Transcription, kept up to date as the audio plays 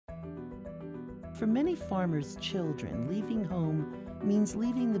For many farmers' children, leaving home means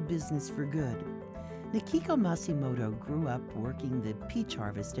leaving the business for good. Nikiko Masumoto grew up working the peach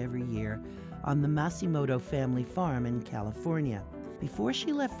harvest every year on the Masumoto family farm in California. Before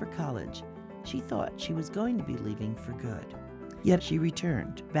she left for college, she thought she was going to be leaving for good. Yet she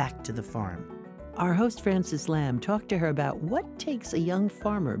returned back to the farm. Our host Francis Lamb talked to her about what takes a young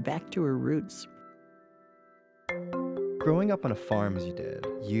farmer back to her roots. Growing up on a farm as you did,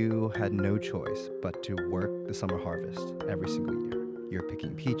 you had no choice but to work the summer harvest every single year. You're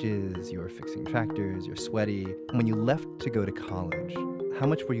picking peaches, you're fixing tractors, you're sweaty. When you left to go to college, how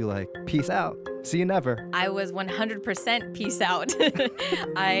much were you like, peace out, see you never? I was 100% peace out.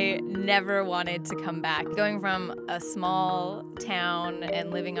 I never wanted to come back. Going from a small town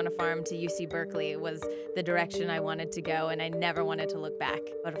and living on a farm to UC Berkeley was the direction I wanted to go, and I never wanted to look back.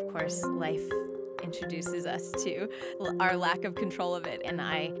 But of course, life introduces us to our lack of control of it. And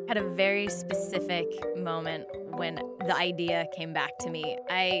I had a very specific moment when the idea came back to me.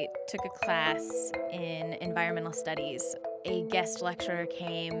 I took a class in environmental studies. A guest lecturer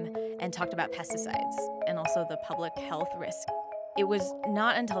came and talked about pesticides and also the public health risk. It was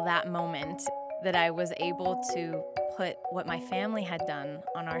not until that moment that I was able to put what my family had done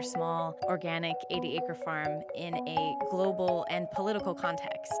on our small organic 80-acre farm in a global and political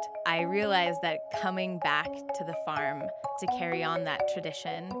context. I realized that coming back to the farm to carry on that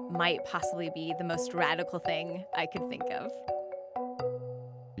tradition might possibly be the most radical thing I could think of.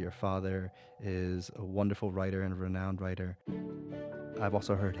 Your father is a wonderful writer and a renowned writer. I've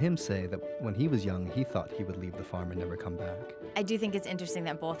also heard him say that when he was young, he thought he would leave the farm and never come back. I do think it's interesting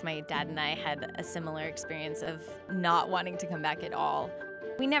that both my dad and I had a similar experience of not wanting to come back at all.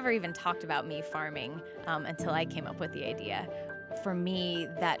 We never even talked about me farming until I came up with the idea. For me,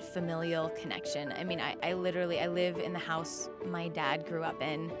 that familial connection, I mean, I live in the house my dad grew up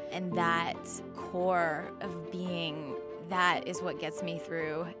in, and that core of being, that is what gets me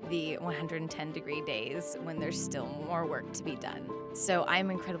through the 110-degree days when there's still more work to be done. So I'm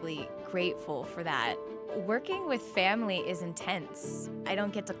incredibly grateful for that. Working with family is intense. I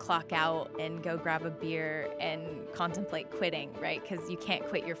don't get to clock out and go grab a beer and contemplate quitting, right? Because you can't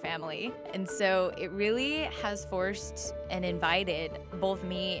quit your family. And so it really has forced and invited both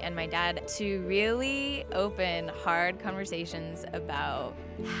me and my dad to really open hard conversations about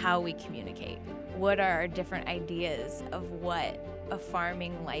how we communicate. What are our different ideas of what a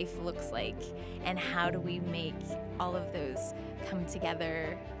farming life looks like, and how do we make all of those come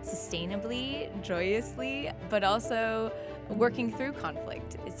together sustainably, joyously, but also working through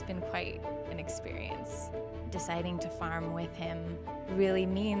conflict. It's been quite an experience. Deciding to farm with him really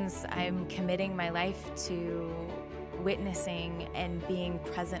means I'm committing my life to witnessing and being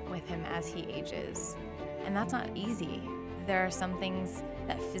present with him as he ages. And that's not easy. There are some things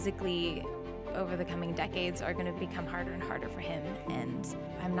that physically over the coming decades are going to become harder and harder for him, and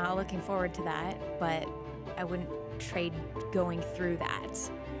I'm not looking forward to that, but I wouldn't trade going through that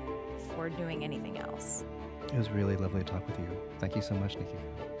for doing anything else. It was really lovely to talk with you. Thank you so much, Nikki.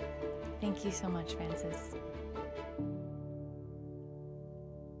 Thank you so much, Francis.